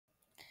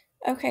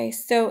Okay,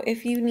 so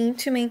if you need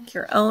to make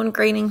your own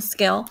grading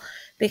scale,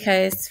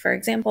 because for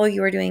example,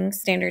 you are doing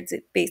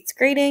standards-based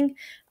grading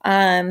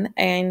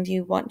and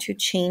you want to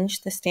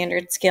change the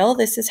standard scale,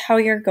 this is how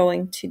you're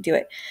going to do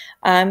it.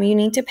 You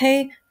need to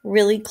pay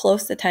really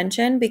close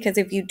attention because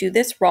if you do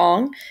this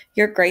wrong,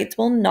 your grades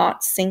will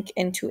not sync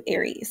into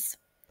Aries.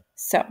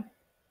 So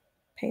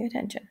pay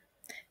attention.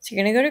 So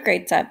you're going to go to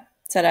grade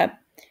setup,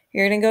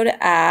 you're going to go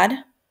to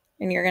add,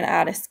 and you're going to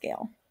add a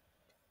scale.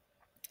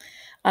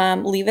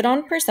 Leave it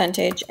on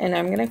percentage, and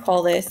I'm going to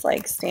call this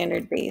like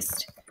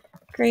standard-based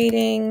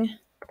grading.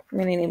 I'm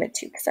going to name it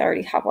 2 because I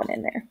already have one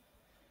in there.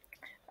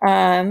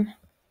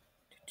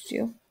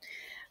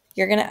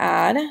 You're going to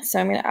add, so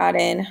I'm going to add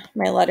in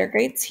my letter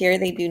grades here.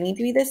 They do need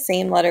to be the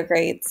same letter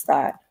grades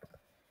that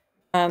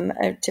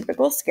a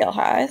typical scale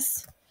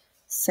has.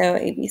 So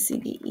A, B, C,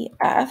 D, E,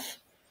 F.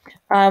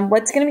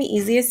 What's going to be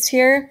easiest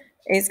here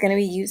is going to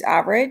be use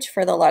average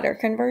for the letter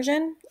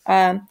conversion.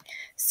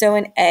 So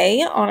an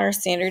A on our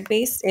standard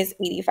base is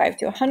 85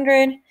 to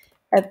 100.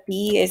 A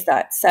B is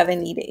that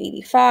 70 to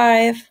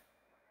 85.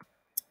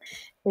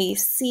 A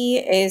C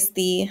is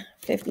the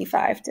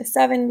 55 to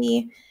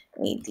 70.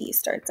 A D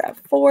starts at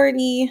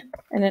 40.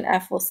 And an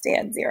F will stay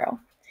at 0.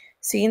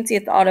 So you can see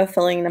it's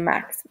auto-filling the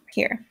max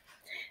here.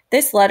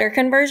 This letter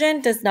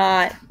conversion does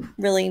not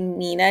really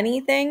mean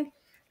anything.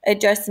 It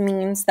just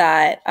means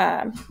that,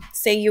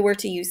 say you were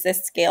to use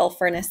this scale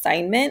for an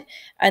assignment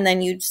and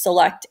then you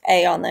select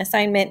A on the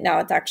assignment, now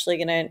it's actually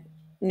going to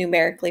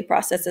numerically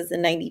process as a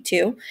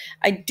 92.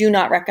 I do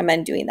not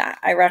recommend doing that.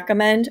 I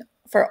recommend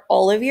for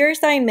all of your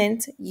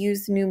assignments,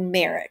 use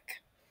numeric.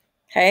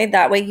 Okay,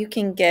 that way you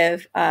can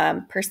give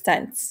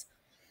percents.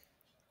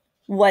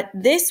 What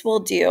this will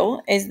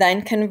do is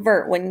then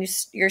convert when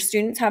your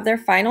students have their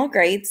final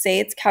grade, say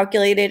it's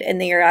calculated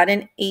and they are at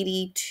an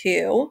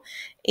 82.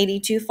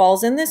 82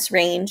 falls in this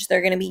range,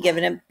 they're going to be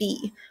given a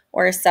B,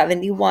 or a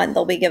 71,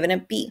 they'll be given a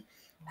B.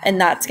 And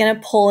that's going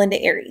to pull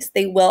into Aries.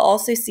 They will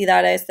also see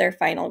that as their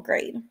final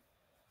grade.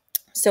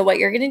 So what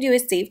you're going to do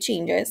is save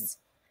changes.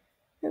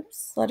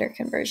 Oops, letter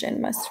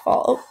conversion must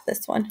fall. Oh,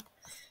 this one.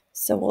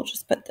 So we'll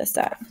just put this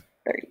at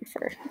 30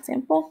 for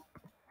example.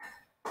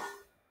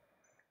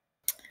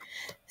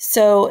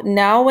 So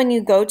now when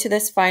you go to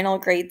this final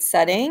grade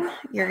setting,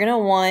 you're going to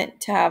want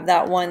to have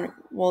that one.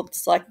 We'll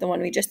select the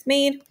one we just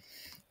made,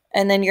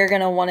 and then you're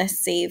going to want to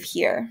save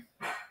here.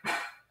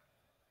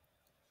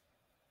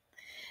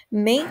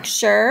 Make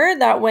sure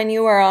that when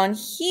you are on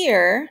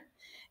here,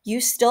 you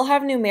still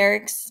have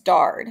numeric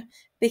starred,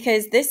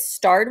 because this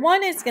starred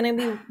one is going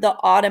to be the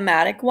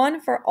automatic one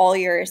for all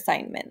your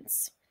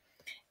assignments.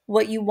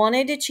 What you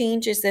wanted to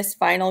change is this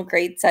final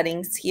grade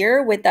settings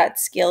here with that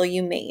scale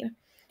you made.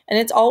 And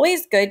it's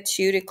always good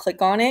too to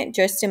click on it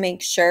just to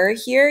make sure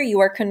here you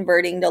are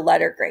converting to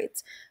letter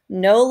grades.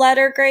 No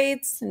letter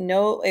grades,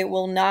 no, it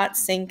will not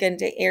sync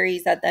into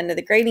Aries at the end of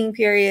the grading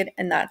period,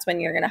 and that's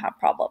when you're going to have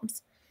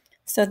problems.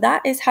 So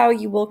that is how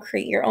you will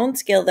create your own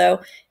scale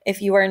though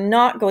if you are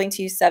not going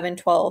to use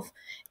 712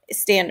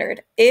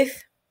 standard.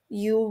 If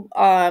you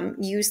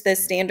use the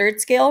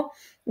standard scale,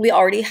 we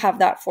already have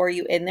that for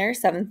you in there,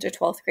 7th to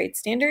 12th grade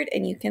standard,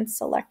 and you can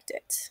select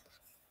it.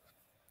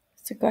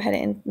 So go ahead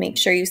and make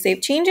sure you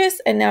save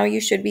changes, and now you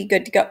should be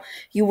good to go.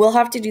 You will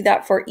have to do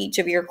that for each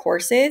of your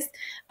courses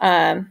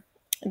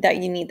that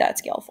you need that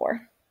scale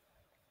for.